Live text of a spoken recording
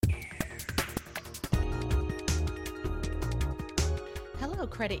Hello,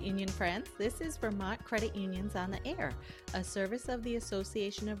 credit union friends. This is Vermont Credit Unions on the Air, a service of the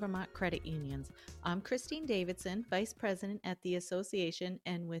Association of Vermont Credit Unions. I'm Christine Davidson, Vice President at the Association,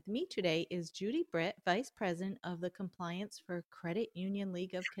 and with me today is Judy Britt, Vice President of the Compliance for Credit Union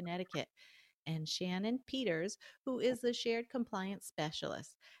League of Connecticut, and Shannon Peters, who is the Shared Compliance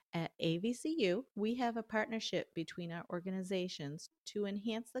Specialist. At AVCU, we have a partnership between our organizations to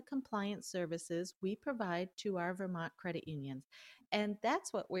enhance the compliance services we provide to our Vermont credit unions. And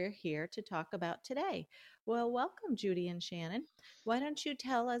that's what we're here to talk about today. Well, welcome, Judy and Shannon. Why don't you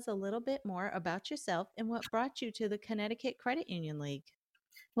tell us a little bit more about yourself and what brought you to the Connecticut Credit Union League?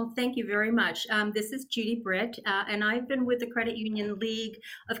 Well, thank you very much. This is Judy Britt, and I've been with the Credit Union League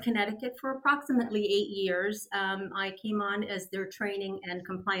of Connecticut for approximately 8 years. I came on as their training and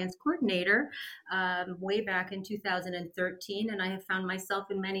compliance coordinator way back in 2013, and I have found myself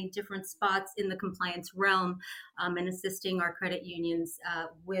in many different spots in the compliance realm and assisting our credit unions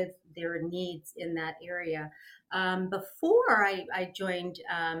with their needs in that area. Before I joined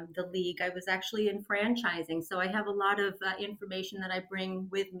the league, I was actually in franchising. So I have a lot of information that I bring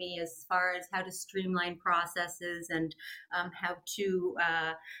with me as far as how to streamline processes and how to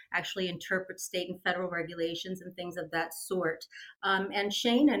actually interpret state and federal regulations and things of that sort. And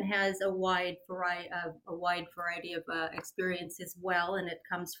Shannon has a wide variety of experience as well, and it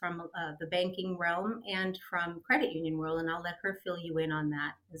comes from the banking realm and from credit union world. And I'll let her fill you in on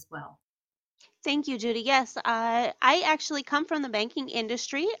that as well. Thank you, Judy. Yes, I actually come from the banking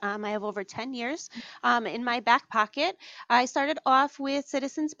industry. I have over 10 years in my back pocket. I started off with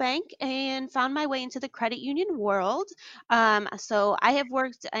Citizens Bank and found my way into the credit union world. So I have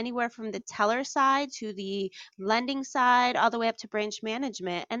worked anywhere from the teller side to the lending side, all the way up to branch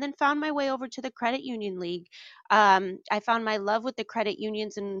management, and then found my way over to the Credit Union League. I found my love with the credit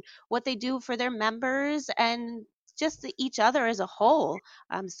unions and what they do for their members and just each other as a whole.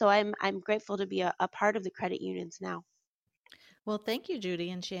 So I'm grateful to be a part of the credit unions now. Well, thank you, Judy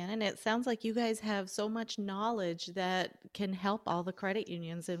and Shannon. It sounds like you guys have so much knowledge that can help all the credit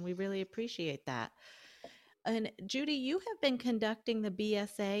unions, and we really appreciate that. And Judy, you have been conducting the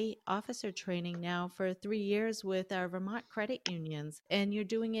BSA officer training now for 3 years with our Vermont credit unions, and you're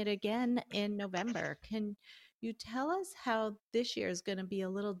doing it again in November. Can you tell us how this year is going to be a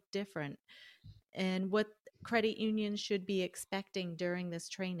little different and what credit unions should be expecting during this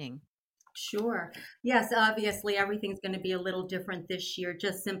training? Sure. Yes, obviously, everything's going to be a little different this year,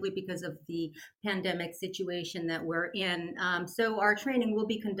 just simply because of the pandemic situation that we're in. So, our training will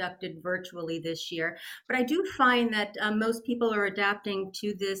be conducted virtually this year. But I do find that most people are adapting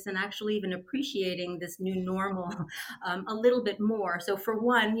to this and actually even appreciating this new normal a little bit more. So, for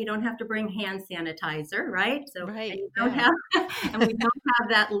one, you don't have to bring hand sanitizer, right? So, and Right. you don't Yeah. have, and we don't have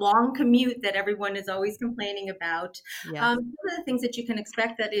that long commute that everyone is always complaining about. Yes. One of the things that you can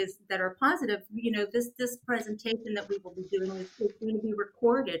expect that are positive, this presentation that we will be doing is going to be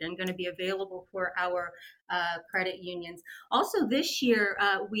recorded and going to be available for our credit unions. Also, this year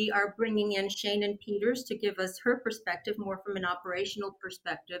we are bringing in Shannon Peters to give us her perspective, more from an operational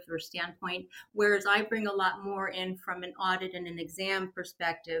perspective or standpoint, whereas I bring a lot more in from an audit and an exam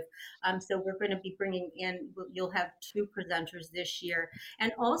perspective. So we're going to be bringing in. You'll have two presenters this year.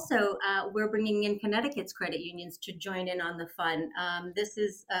 And also, we're bringing in Connecticut's credit unions to join in on the fun. This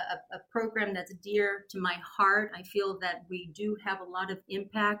is a program that's dear to my heart. I feel that we do have a lot of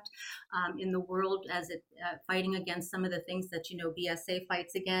impact in the world as it fighting against some of the things that BSA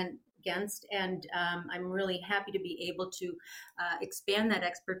fights against, and I'm really happy to be able to expand that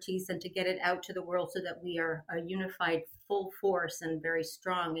expertise and to get it out to the world so that we are a unified full force and very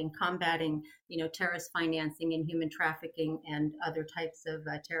strong in combating terrorist financing and human trafficking and other types of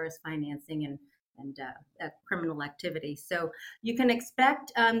terrorist financing and criminal activity. So you can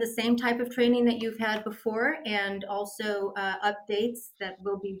expect the same type of training that you've had before, and also updates that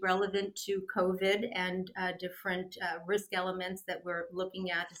will be relevant to COVID and different risk elements that we're looking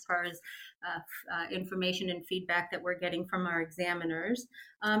at as far as information and feedback that we're getting from our examiners.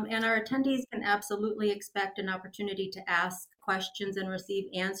 And our attendees can absolutely expect an opportunity to ask questions and receive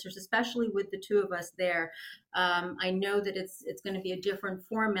answers, especially with the two of us there. I know that it's going to be a different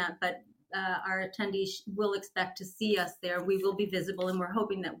format, but our attendees will expect to see us there. We will be visible, and we're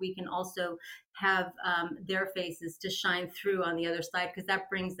hoping that we can also have their faces to shine through on the other side, because that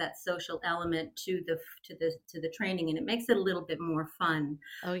brings that social element to the training, and it makes it a little bit more fun.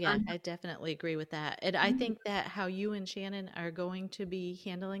 Oh, yeah, Um, I definitely agree with that. And I think that how you and Shannon are going to be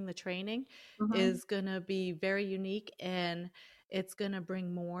handling the training mhm. is going to be very unique, and it's going to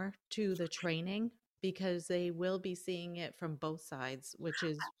bring more to the training because they will be seeing it from both sides, which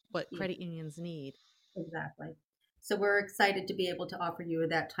is what Yeah, credit unions need. exactly. So we're excited to be able to offer you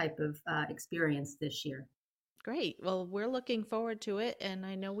that type of experience this year. Great. Well, we're looking forward to it. And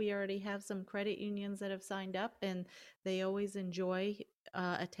I know we already have some credit unions that have signed up, and they always enjoy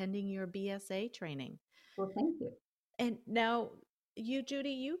attending your BSA training. Well, thank you. And now,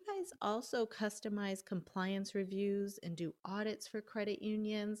 Judy, you guys also customize compliance reviews and do audits for credit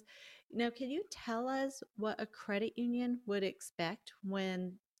unions. Now, can you tell us what a credit union would expect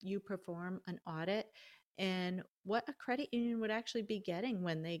when you perform an audit and what a credit union would actually be getting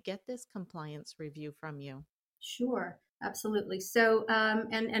when they get this compliance review from you? Sure, absolutely. So,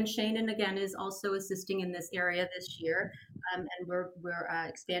 and Shannon again is also assisting in this area this year, and we're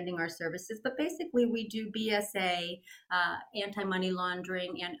expanding our services. But basically, we do BSA, anti-money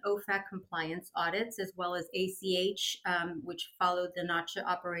laundering, and OFAC compliance audits, as well as ACH, which follow the NACHA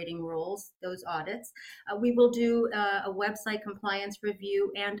operating rules. Those audits. We will do a website compliance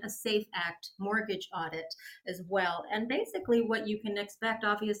review and a SAFE Act mortgage audit as well. And basically, what you can expect,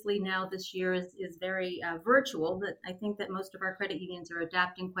 obviously, now this year is very virtual. But I think that most of our credit unions are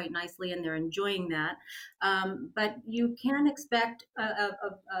adapting quite nicely, and they're enjoying that. But you can expect a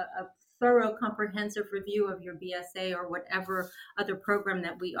thorough, comprehensive review of your BSA or whatever other program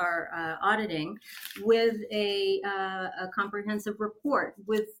that we are auditing, with a comprehensive report,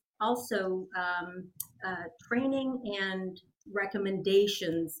 with also training and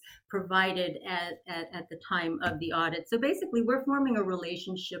recommendations provided at the time of the audit. So basically, we're forming a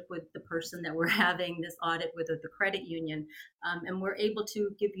relationship with the person that we're having this audit with, or the credit union, and we're able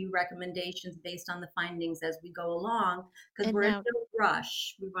to give you recommendations based on the findings as we go along, because And we're in now, no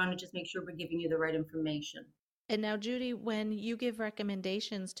rush. We want to just make sure we're giving you the right information. And now, Judy, when you give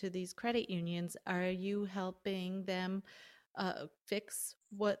recommendations to these credit unions, are you helping them fix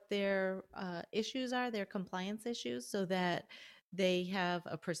what their issues are, their compliance issues, so that they have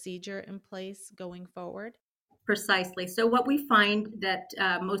a procedure in place going forward? Precisely. So what we find that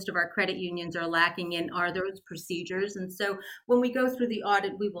most of our credit unions are lacking in are those procedures. And so when we go through the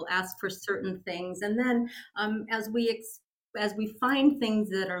audit, we will ask for certain things. And then as we find things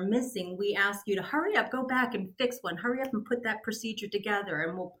that are missing, we ask you to hurry up, go back and fix one, hurry up and put that procedure together,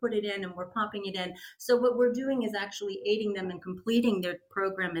 and we'll put it in, and we're popping it in. So what we're doing is actually aiding them in completing their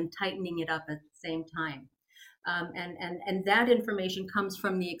program and tightening it up at the same time. And that information comes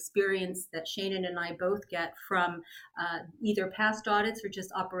from the experience that Shannon and I both get from either past audits or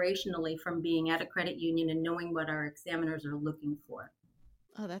just operationally from being at a credit union and knowing what our examiners are looking for.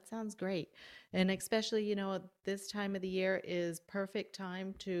 Oh, that sounds great. And especially, this time of the year is perfect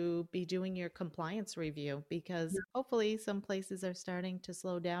time to be doing your compliance review, because hopefully some places are starting to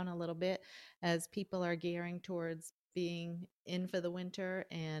slow down a little bit as people are gearing towards being in for the winter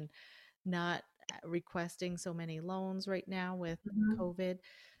and not requesting so many loans right now with Mhm. COVID.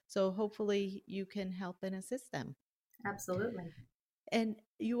 So hopefully you can help and assist them. Absolutely. And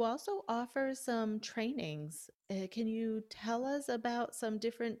you also offer some trainings. Can you tell us about some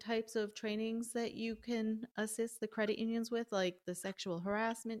different types of trainings that you can assist the credit unions with, like the sexual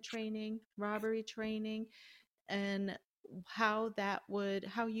harassment training, robbery training, and how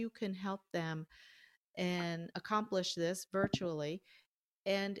you can help them and accomplish this virtually?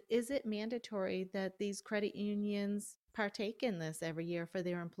 And is it mandatory that these credit unions partake in this every year for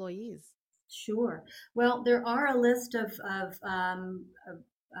their employees? Sure. Well, there are a list of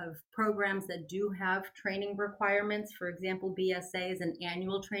programs that do have training requirements. For example, BSA is an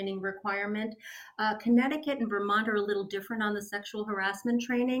annual training requirement. Connecticut and Vermont are a little different on the sexual harassment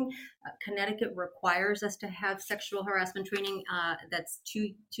training. Connecticut requires us to have sexual harassment training that's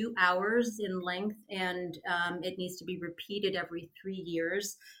 2 hours in length, and it needs to be repeated every 3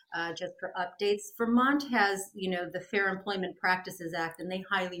 years. Just for updates. Vermont has, the Fair Employment Practices Act, and they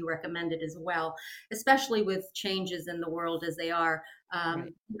highly recommend it as well, especially with changes in the world as they are.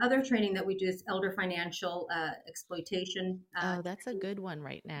 Right. Other training that we do is elder financial exploitation. Oh, that's a good one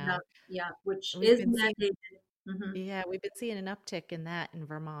right Yeah, now. yeah, which We've is been seeing, mandated. Mhm. yeah, we've been seeing an uptick in that in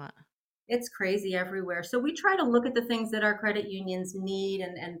Vermont. It's crazy everywhere. So we try to look at the things that our credit unions need,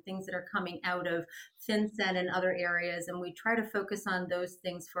 and things that are coming out of FinCEN and other areas. And we try to focus on those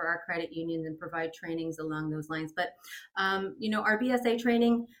things for our credit unions and provide trainings along those lines. But, our BSA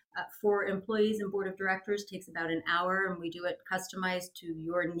training for employees and board of directors takes about an hour, and we do it customized to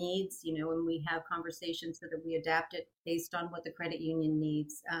your needs, and we have conversations so that we adapt it based on what the credit union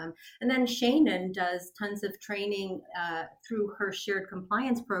needs. And then Shannon does tons of training through her shared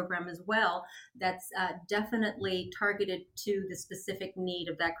compliance program as well. That's definitely targeted to the specific need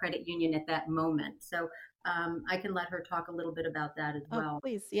of that credit union at that moment. So I can let her talk a little bit about that as Oh, well.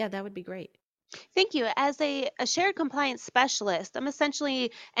 please. Yeah, that would be great. Thank you. As a shared compliance specialist, I'm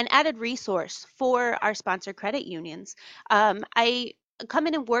essentially an added resource for our sponsor credit unions. I come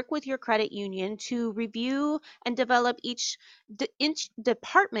in and work with your credit union to review and develop each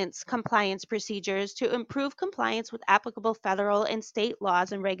department's compliance procedures to improve compliance with applicable federal and state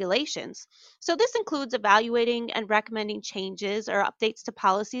laws and regulations. So this includes evaluating and recommending changes or updates to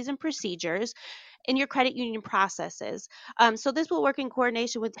policies and procedures in your credit union processes. So this will work in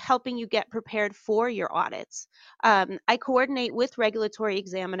coordination with helping you get prepared for your audits. I coordinate with regulatory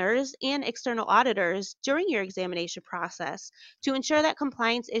examiners and external auditors during your examination process to ensure that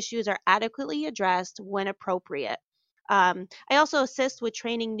compliance issues are adequately addressed when appropriate. I also assist with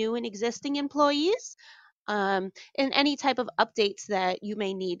training new and existing employees in any type of updates that you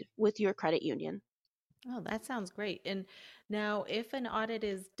may need with your credit union. Oh, that sounds great. And now, if an audit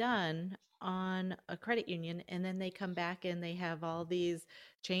is done on a credit union and then they come back and they have all these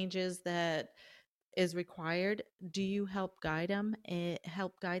changes that is required, do you help guide them,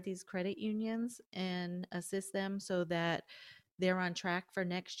 help guide these credit unions and assist them so that they're on track for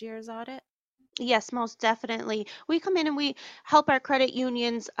next year's audit? Yes, most definitely. We come in and we help our credit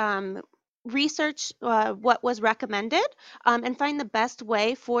unions research what was recommended and find the best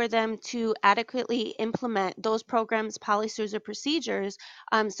way for them to adequately implement those programs, policies, or procedures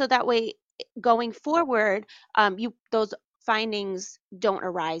so that way going forward, those findings don't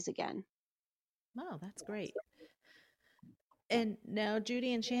arise again. Oh, that's great. And now,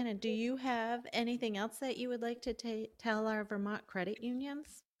 Judy and Shannon, do you have anything else that you would like to tell our Vermont credit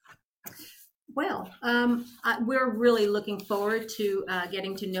unions? Well, we're really looking forward to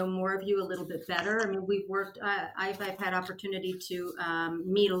getting to know more of you a little bit better. I mean, we've worked, I've had opportunity to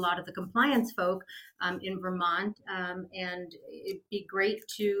meet a lot of the compliance folk in Vermont, and it'd be great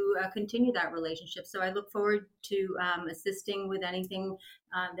to continue that relationship. So I look forward to assisting with anything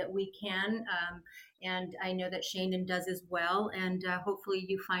that we can. And I know that Shannon does as well. And hopefully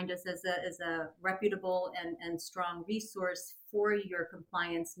you find us as a reputable and strong resource for your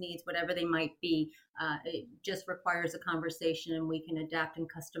compliance needs, whatever they might be. It just requires a conversation, and we can adapt and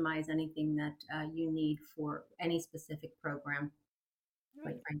customize anything that you need for any specific program,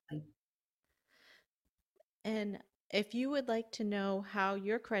 quite frankly. And if you would like to know how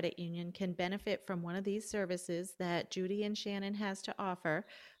your credit union can benefit from one of these services that Judy and Shannon has to offer,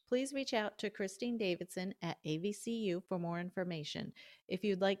 please reach out to Christine Davidson at AVCU for more information. If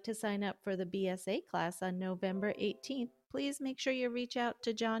you'd like to sign up for the BSA class on November 18th, please make sure you reach out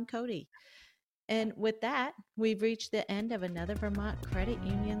to John Cody. And with that, we've reached the end of another Vermont Credit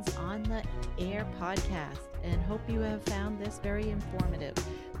Unions on the Air podcast, and hope you have found this very informative.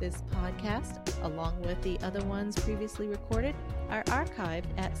 This podcast, along with the other ones previously recorded, are archived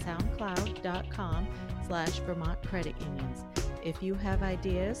at soundcloud.com/Vermont Credit Unions. If you have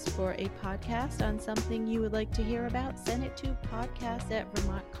ideas for a podcast on something you would like to hear about, send it to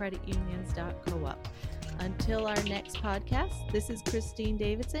podcast@vermontcreditunions.coop. Until our next podcast, this is Christine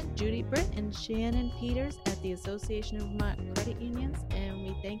Davidson, Judy Britt, and Shannon Peters at the Association of Vermont Credit Unions, and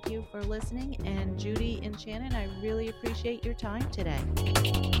we thank you for listening. And Judy and Shannon, I really appreciate your time today.